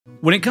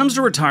When it comes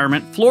to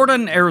retirement, Florida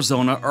and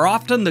Arizona are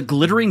often the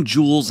glittering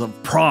jewels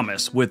of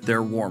promise with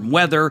their warm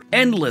weather,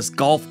 endless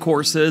golf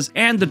courses,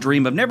 and the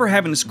dream of never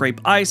having to scrape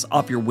ice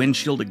off your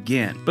windshield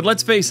again. But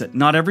let's face it,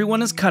 not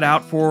everyone is cut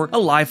out for a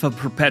life of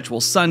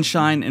perpetual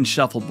sunshine and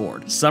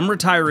shuffleboard. Some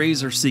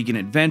retirees are seeking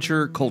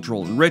adventure,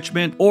 cultural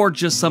enrichment, or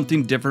just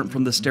something different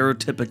from the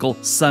stereotypical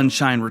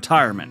sunshine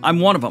retirement. I'm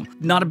one of them,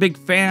 not a big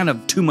fan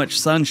of too much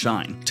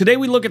sunshine. Today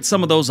we look at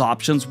some of those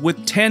options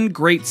with 10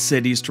 great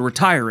cities to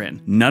retire in,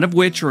 none of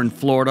which are in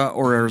Florida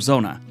or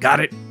Arizona. Got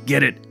it?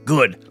 Get it?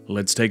 Good.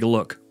 Let's take a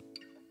look.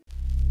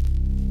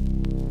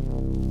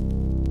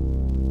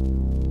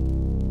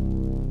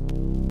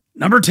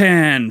 Number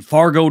 10,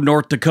 Fargo,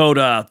 North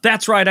Dakota.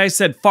 That's right, I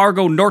said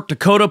Fargo, North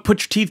Dakota.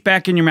 Put your teeth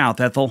back in your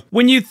mouth, Ethel.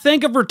 When you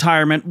think of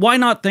retirement, why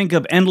not think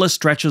of endless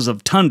stretches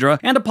of tundra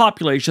and a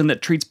population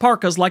that treats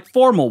parkas like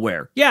formal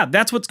wear? Yeah,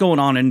 that's what's going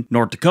on in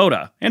North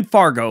Dakota. And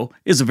Fargo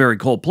is a very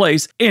cold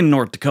place in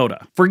North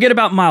Dakota. Forget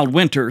about mild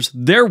winters.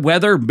 Their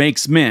weather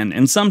makes men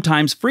and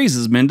sometimes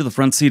freezes men to the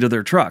front seat of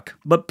their truck.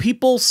 But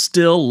people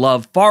still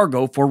love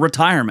Fargo for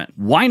retirement.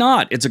 Why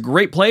not? It's a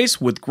great place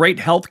with great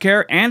health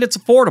care and it's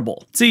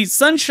affordable. See,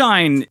 sunshine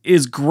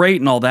is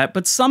great and all that,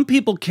 but some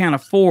people can't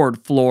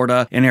afford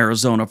Florida and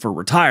Arizona for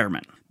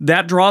retirement.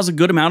 That draws a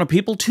good amount of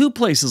people to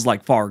places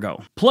like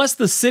Fargo. Plus,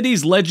 the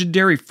city's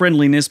legendary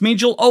friendliness means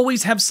you'll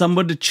always have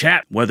someone to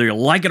chat, whether you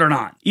like it or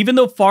not. Even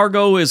though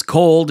Fargo is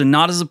cold and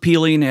not as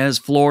appealing as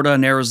Florida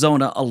and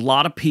Arizona, a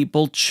lot of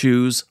people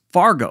choose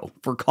Fargo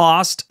for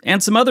cost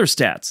and some other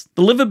stats.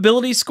 The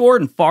livability score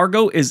in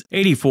Fargo is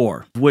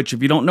 84, which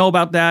if you don't know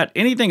about that,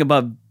 anything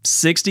above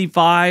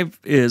 65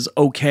 is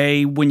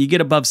okay. When you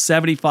get above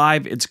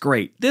 75, it's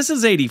great. This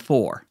is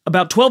 84.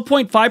 About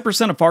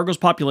 12.5% of Fargo's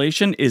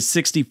population is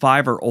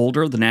 65 or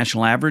older. The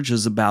national average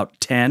is about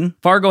 10.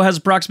 Fargo has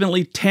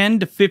approximately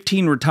 10 to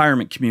 15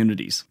 retirement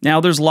communities.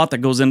 Now, there's a lot that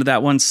goes into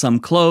that one. Some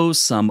close,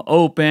 some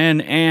open,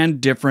 and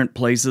different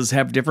places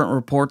have different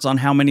reports on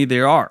how many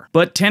there are.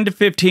 But 10 to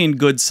 15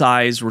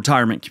 good-sized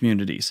retirement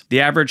communities. The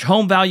average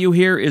home value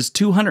here is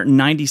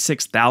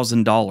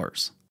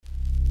 $296,000.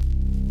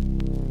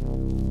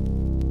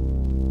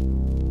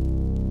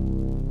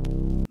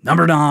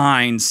 Number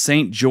 9,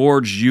 St.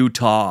 George,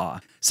 Utah.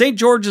 St.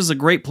 George is a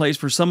great place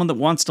for someone that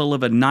wants to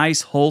live a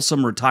nice,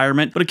 wholesome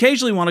retirement, but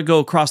occasionally want to go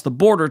across the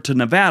border to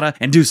Nevada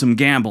and do some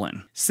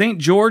gambling. St.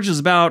 George is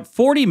about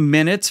 40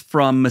 minutes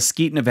from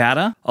Mesquite,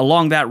 Nevada.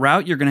 Along that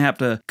route, you're going to have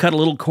to cut a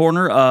little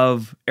corner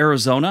of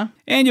Arizona,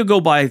 and you'll go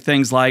by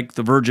things like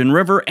the Virgin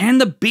River and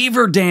the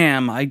Beaver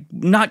Dam. I'm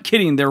not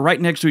kidding, they're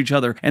right next to each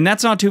other. And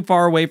that's not too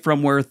far away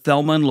from where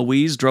Thelma and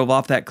Louise drove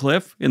off that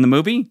cliff in the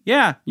movie.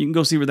 Yeah, you can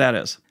go see where that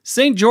is.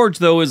 St. George,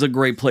 though, is a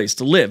great place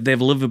to live. They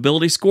have a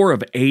livability score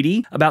of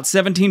 80. About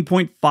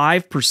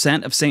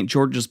 17.5% of St.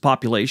 George's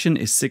population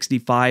is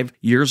 65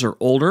 years or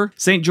older.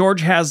 St. George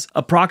has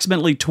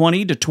approximately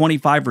 20 to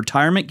 25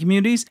 retirement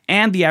communities,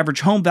 and the average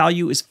home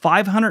value is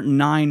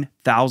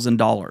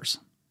 $509,000.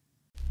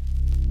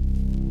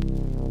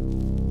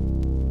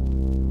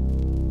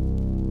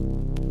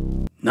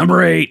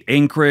 Number 8,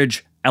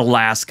 Anchorage,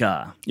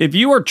 Alaska. If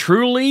you are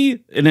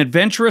truly an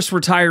adventurous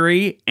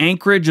retiree,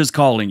 Anchorage is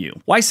calling you.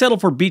 Why settle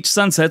for beach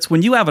sunsets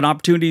when you have an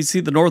opportunity to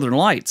see the northern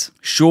lights?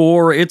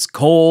 Sure, it's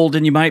cold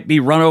and you might be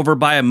run over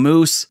by a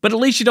moose, but at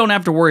least you don't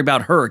have to worry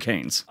about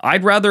hurricanes.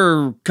 I'd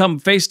rather come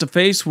face to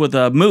face with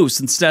a moose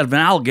instead of an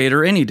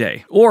alligator any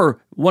day.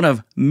 Or one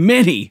of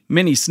many,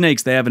 many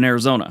snakes they have in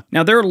Arizona.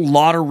 Now, there are a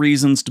lot of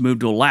reasons to move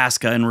to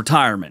Alaska in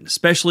retirement,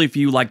 especially if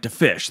you like to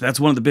fish. That's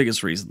one of the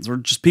biggest reasons, or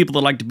just people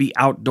that like to be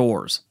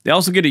outdoors. They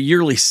also get a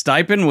yearly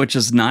stipend, which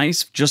is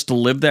nice just to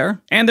live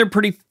there. And they're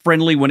pretty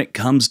friendly when it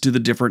comes to the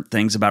different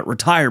things about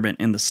retirement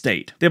in the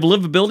state. They have a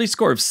livability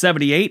score of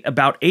 78.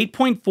 About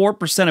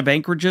 8.4% of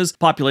Anchorage's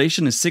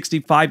population is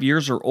 65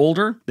 years or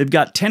older. They've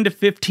got 10 to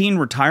 15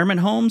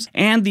 retirement homes,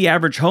 and the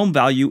average home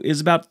value is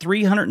about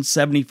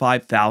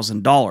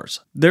 $375,000.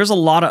 There's a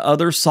lot of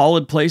other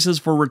solid places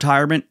for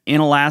retirement in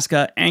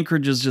Alaska.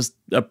 Anchorage is just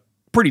a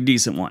pretty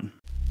decent one.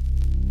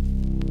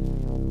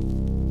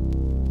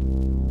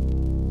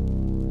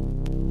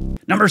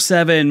 Number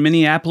 7,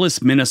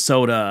 Minneapolis,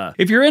 Minnesota.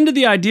 If you're into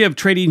the idea of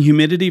trading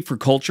humidity for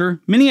culture,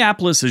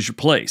 Minneapolis is your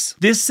place.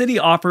 This city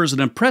offers an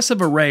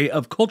impressive array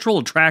of cultural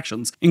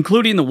attractions,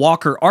 including the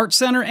Walker Art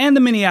Center and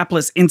the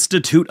Minneapolis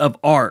Institute of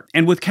Art.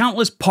 And with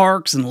countless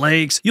parks and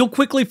lakes, you'll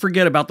quickly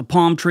forget about the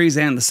palm trees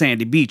and the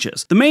sandy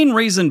beaches. The main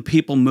reason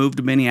people move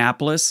to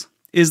Minneapolis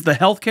is the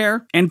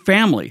healthcare and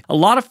family. A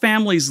lot of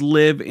families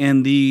live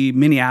in the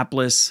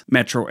Minneapolis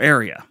metro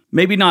area.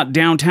 Maybe not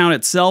downtown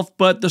itself,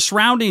 but the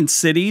surrounding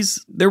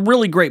cities, they're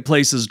really great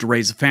places to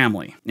raise a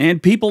family.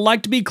 And people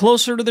like to be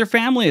closer to their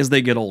family as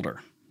they get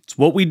older. It's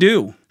what we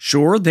do.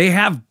 Sure, they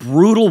have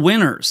brutal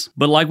winters,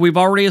 but like we've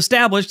already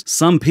established,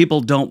 some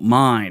people don't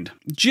mind.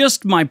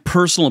 Just my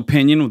personal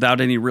opinion without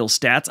any real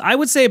stats, I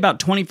would say about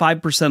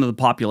 25% of the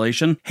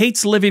population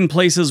hates living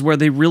places where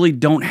they really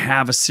don't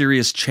have a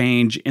serious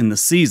change in the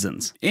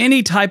seasons.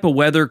 Any type of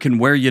weather can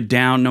wear you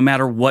down no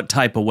matter what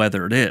type of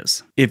weather it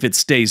is, if it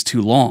stays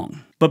too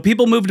long. But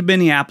people move to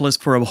Minneapolis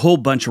for a whole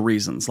bunch of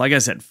reasons. Like I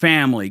said,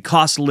 family,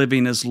 cost of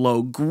living is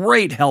low,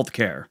 great health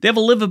care. They have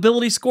a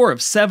livability score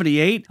of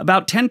 78.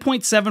 About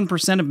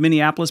 10.7% of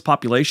Minneapolis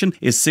population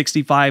is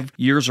 65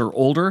 years or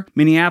older.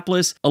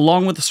 Minneapolis,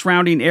 along with the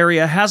surrounding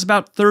area, has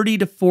about 30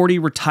 to 40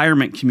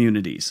 retirement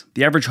communities.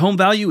 The average home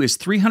value is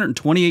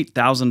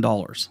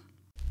 $328,000.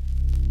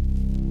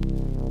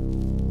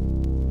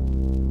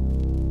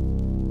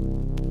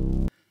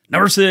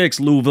 Number 6,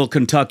 Louisville,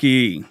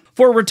 Kentucky.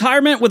 For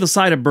retirement with a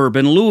side of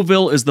bourbon,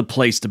 Louisville is the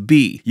place to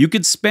be. You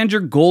could spend your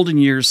golden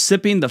years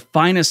sipping the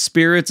finest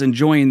spirits,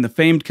 enjoying the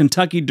famed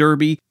Kentucky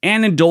Derby,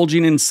 and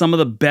indulging in some of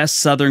the best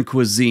Southern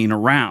cuisine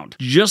around.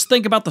 Just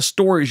think about the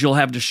stories you'll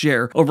have to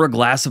share over a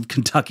glass of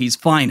Kentucky's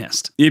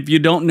finest. If you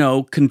don't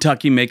know,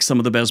 Kentucky makes some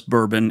of the best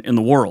bourbon in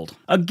the world.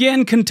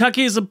 Again,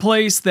 Kentucky is a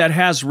place that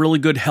has really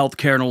good health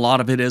care, and a lot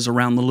of it is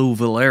around the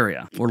Louisville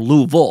area, or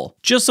Louisville.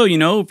 Just so you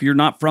know, if you're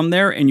not from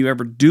there and you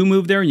ever do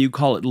move there and you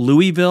call it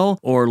Louisville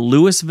or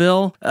Louisville,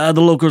 the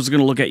locals are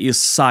going to look at you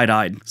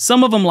side-eyed.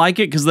 Some of them like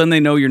it because then they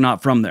know you're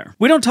not from there.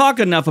 We don't talk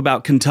enough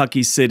about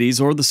Kentucky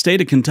cities or the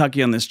state of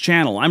Kentucky on this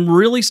channel. I'm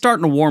really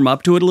starting to warm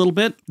up to it a little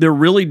bit. They're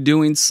really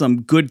doing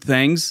some good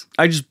things.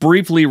 I just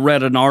briefly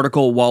read an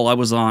article while I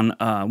was on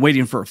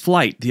waiting for a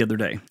flight the other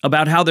day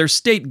about how their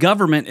state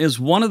government is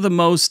one of the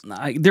most,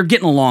 they're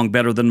getting along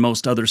better than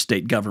most other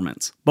state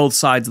governments. Both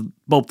sides,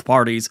 both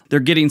parties, they're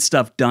getting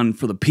stuff done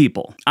for the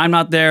people. I'm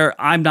not there.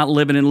 I'm not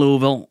living in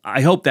Louisville.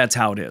 I hope that's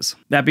how it is.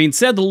 That being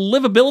said, the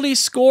livability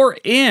score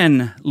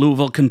in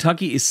Louisville,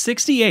 Kentucky is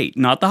 68.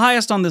 Not the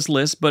highest on this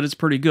list, but it's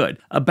pretty good.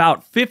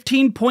 About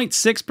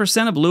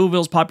 15.6% of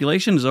Louisville's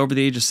population is over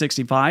the age of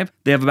 65.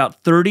 They have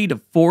about 30 to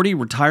 40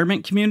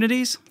 retirement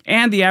communities,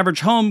 and the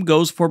average home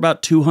goes for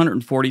about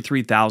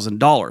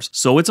 $243,000.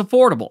 So it's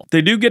affordable.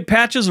 They do get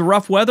patches of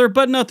rough weather,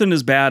 but nothing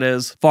as bad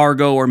as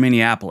Fargo or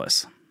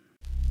Minneapolis.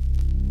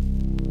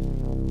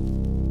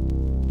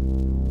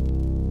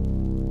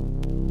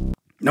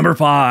 Number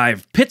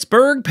 5,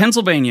 Pittsburgh,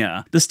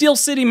 Pennsylvania. The Steel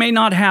City may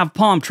not have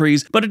palm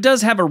trees, but it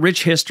does have a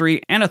rich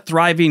history and a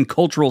thriving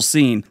cultural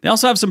scene. They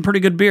also have some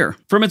pretty good beer.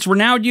 From its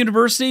renowned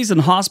universities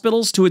and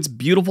hospitals to its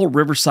beautiful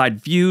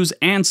riverside views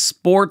and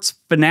sports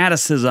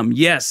fanaticism.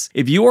 Yes,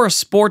 if you are a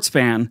sports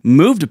fan,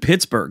 move to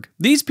Pittsburgh.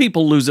 These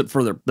people lose it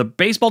for the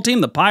baseball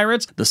team, the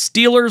Pirates, the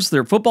Steelers,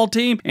 their football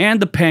team,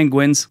 and the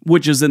Penguins,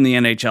 which is in the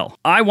NHL.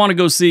 I want to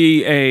go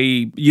see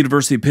a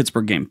University of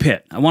Pittsburgh game,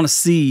 Pitt. I want to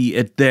see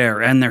it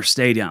there and their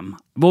stadium.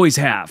 I've always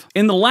have.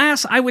 In the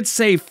last, I would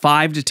say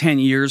 5 to 10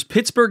 years,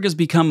 Pittsburgh has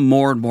become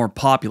more and more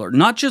popular,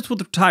 not just with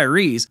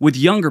retirees, with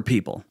younger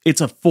people.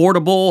 It's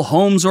affordable,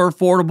 homes are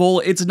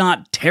affordable, it's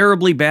not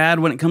terribly bad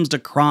when it comes to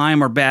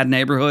crime or bad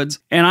neighborhoods,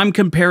 and I'm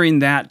comparing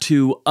that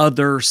to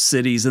other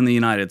cities in the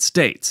United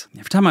States.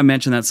 Every time I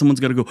mention that, someone's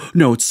going to go,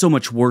 no, it's so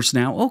much worse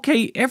now.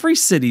 Okay, every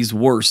city's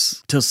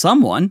worse to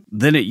someone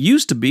than it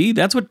used to be.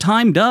 That's what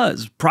time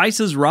does.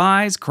 Prices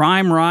rise,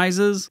 crime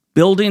rises.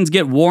 Buildings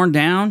get worn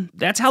down.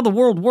 That's how the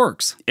world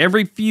works.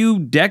 Every few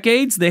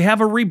decades, they have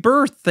a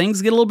rebirth.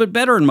 Things get a little bit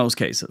better in most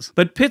cases.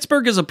 But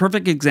Pittsburgh is a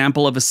perfect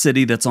example of a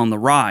city that's on the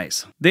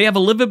rise. They have a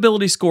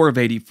livability score of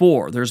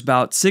 84. There's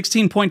about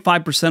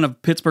 16.5%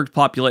 of Pittsburgh's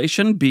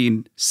population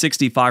being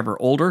 65 or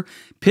older.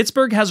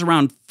 Pittsburgh has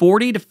around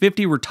 40 to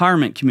 50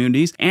 retirement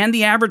communities, and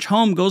the average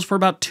home goes for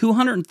about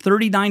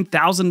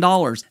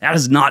 $239,000. That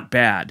is not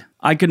bad.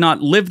 I could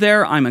not live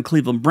there. I'm a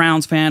Cleveland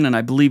Browns fan, and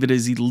I believe it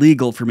is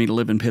illegal for me to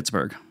live in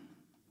Pittsburgh.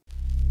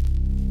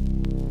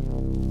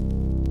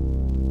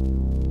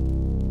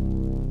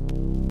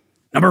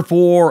 Number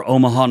 4,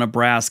 Omaha,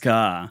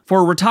 Nebraska.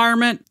 For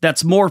retirement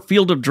that's more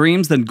Field of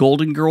Dreams than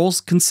Golden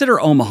Girls,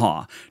 consider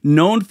Omaha.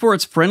 Known for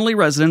its friendly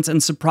residents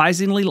and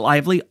surprisingly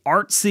lively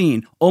art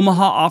scene,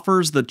 Omaha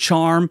offers the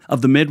charm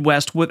of the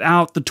Midwest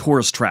without the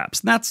tourist traps.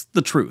 That's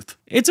the truth.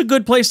 It's a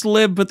good place to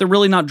live, but they're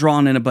really not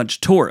drawing in a bunch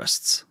of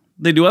tourists.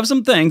 They do have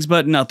some things,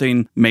 but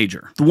nothing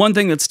major. The one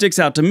thing that sticks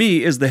out to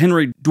me is the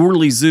Henry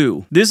Doorly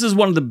Zoo. This is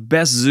one of the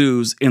best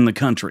zoos in the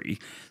country.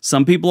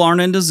 Some people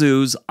aren't into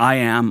zoos. I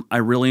am. I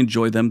really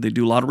enjoy them. They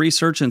do a lot of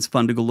research, and it's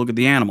fun to go look at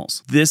the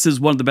animals. This is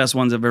one of the best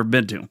ones I've ever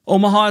been to.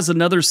 Omaha is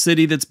another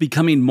city that's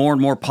becoming more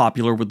and more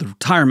popular with the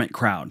retirement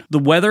crowd. The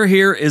weather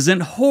here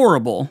isn't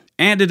horrible,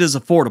 and it is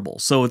affordable,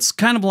 so it's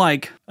kind of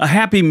like a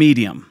happy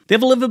medium. They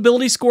have a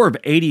livability score of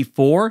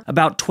 84.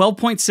 About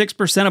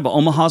 12.6% of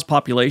Omaha's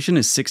population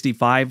is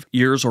 65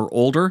 years or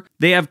older.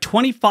 They have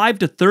 25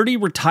 to 30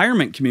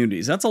 retirement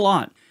communities. That's a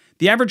lot.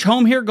 The average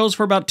home here goes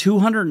for about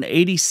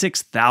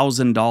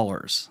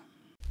 $286,000.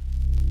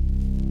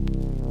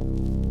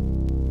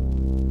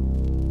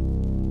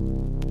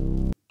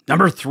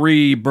 Number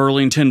 3,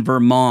 Burlington,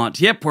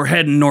 Vermont. Yep, we're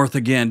heading north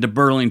again to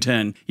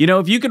Burlington. You know,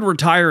 if you could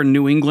retire in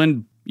New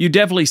England, you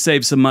definitely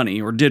saved some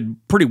money or did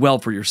pretty well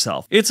for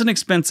yourself. It's an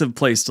expensive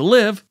place to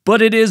live,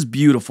 but it is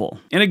beautiful.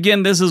 And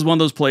again, this is one of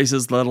those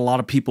places that a lot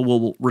of people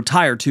will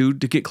retire to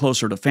get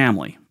closer to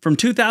family. From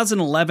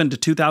 2011 to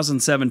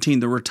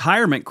 2017, the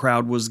retirement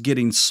crowd was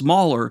getting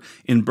smaller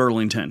in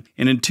Burlington.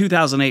 And in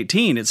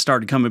 2018, it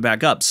started coming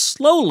back up.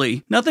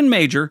 Slowly, nothing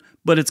major,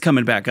 but it's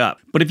coming back up.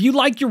 But if you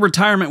like your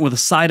retirement with a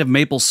side of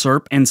maple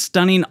syrup and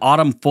stunning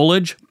autumn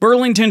foliage,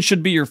 Burlington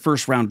should be your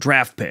first round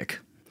draft pick.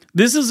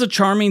 This is a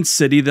charming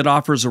city that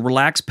offers a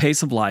relaxed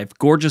pace of life,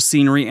 gorgeous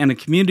scenery, and a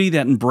community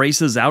that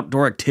embraces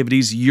outdoor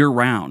activities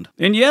year-round.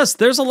 And yes,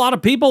 there's a lot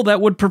of people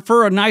that would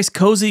prefer a nice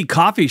cozy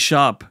coffee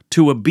shop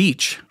to a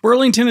beach.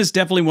 Burlington is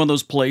definitely one of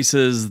those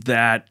places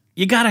that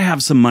you gotta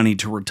have some money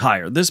to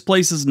retire. This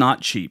place is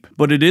not cheap,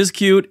 but it is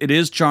cute, it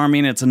is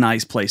charming, it's a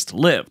nice place to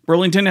live.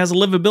 Burlington has a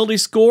livability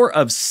score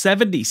of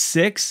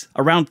 76.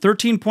 Around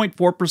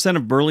 13.4%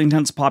 of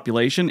Burlington's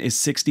population is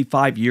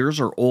 65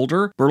 years or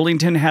older.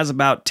 Burlington has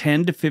about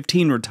 10 to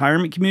 15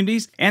 retirement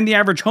communities, and the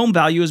average home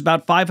value is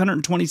about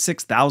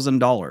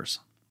 $526,000.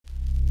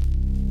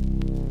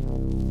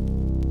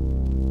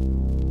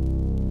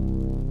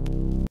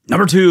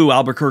 Number 2,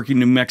 Albuquerque,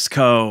 New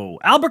Mexico.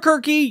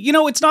 Albuquerque, you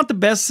know, it's not the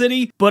best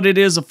city, but it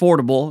is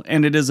affordable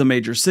and it is a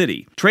major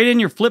city. Trade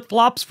in your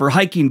flip-flops for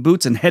hiking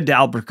boots and head to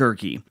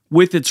Albuquerque.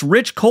 With its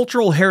rich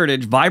cultural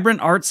heritage, vibrant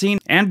art scene,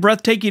 and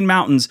breathtaking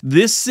mountains,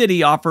 this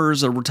city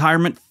offers a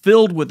retirement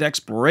filled with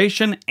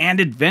exploration and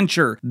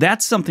adventure.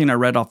 That's something I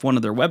read off one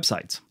of their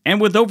websites. And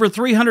with over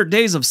 300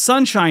 days of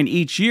sunshine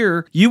each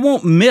year, you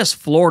won't miss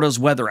Florida's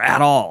weather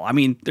at all. I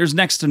mean, there's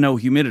next to no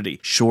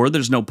humidity. Sure,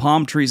 there's no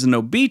palm trees and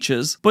no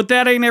beaches, but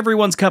that ain't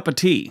everyone's cup of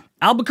tea.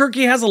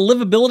 Albuquerque has a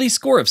livability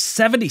score of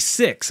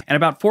 76, and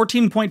about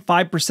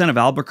 14.5% of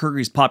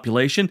Albuquerque's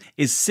population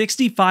is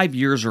 65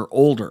 years or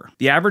older.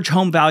 The average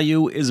home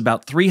value is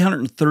about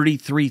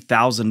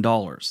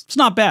 $333,000. It's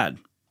not bad.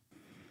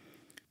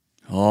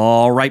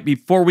 All right,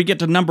 before we get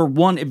to number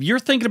 1, if you're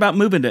thinking about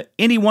moving to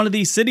any one of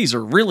these cities,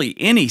 or really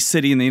any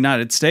city in the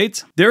United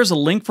States, there's a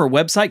link for a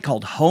website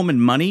called Home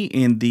and Money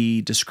in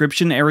the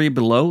description area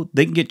below.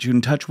 They can get you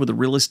in touch with a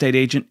real estate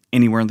agent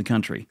anywhere in the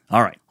country.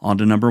 All right, on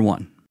to number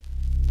 1.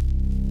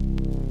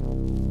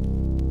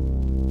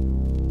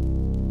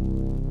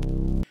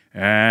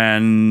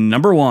 And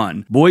number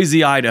 1,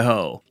 Boise,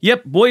 Idaho.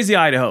 Yep, Boise,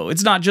 Idaho.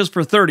 It's not just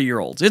for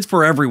 30-year-olds, it's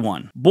for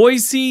everyone.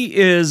 Boise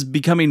is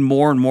becoming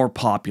more and more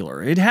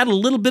popular. It had a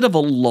little bit of a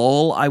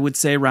lull, I would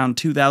say, around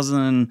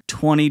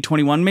 2020,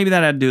 21. Maybe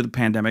that had to do with the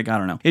pandemic, I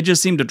don't know. It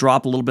just seemed to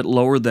drop a little bit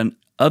lower than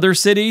other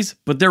cities,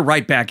 but they're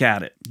right back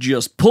at it,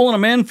 just pulling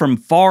them in from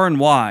far and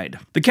wide.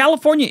 The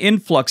California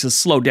influx has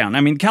slowed down.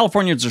 I mean,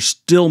 Californians are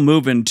still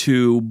moving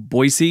to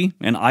Boise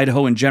and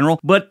Idaho in general,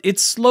 but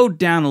it's slowed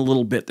down a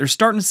little bit. They're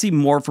starting to see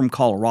more from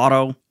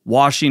Colorado,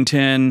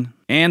 Washington,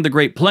 and the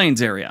Great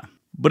Plains area.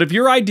 But if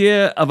your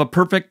idea of a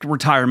perfect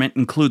retirement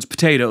includes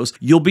potatoes,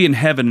 you'll be in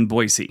heaven in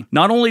Boise.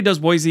 Not only does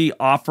Boise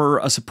offer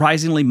a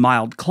surprisingly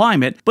mild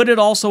climate, but it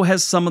also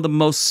has some of the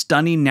most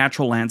stunning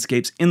natural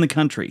landscapes in the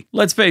country.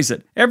 Let's face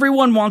it,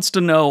 everyone wants to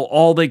know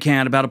all they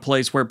can about a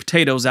place where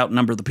potatoes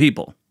outnumber the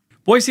people.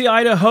 Boise,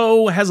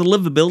 Idaho has a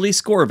livability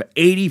score of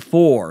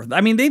 84.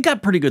 I mean, they've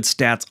got pretty good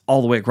stats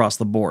all the way across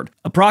the board.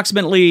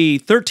 Approximately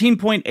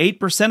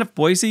 13.8% of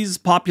Boise's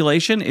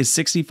population is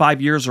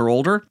 65 years or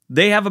older.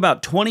 They have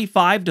about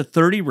 25 to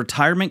 30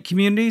 retirement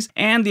communities,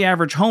 and the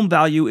average home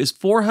value is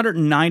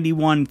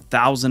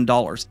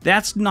 $491,000.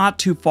 That's not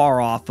too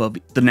far off of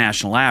the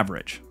national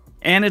average.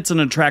 And it's an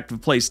attractive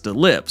place to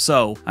live.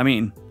 So, I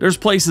mean, there's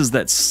places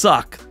that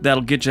suck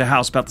that'll get you a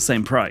house about the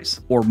same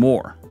price or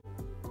more.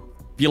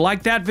 If you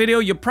like that video,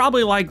 you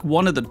probably like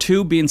one of the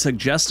 2 being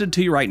suggested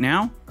to you right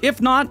now.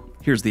 If not,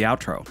 here's the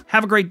outro.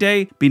 Have a great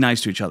day. Be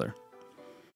nice to each other.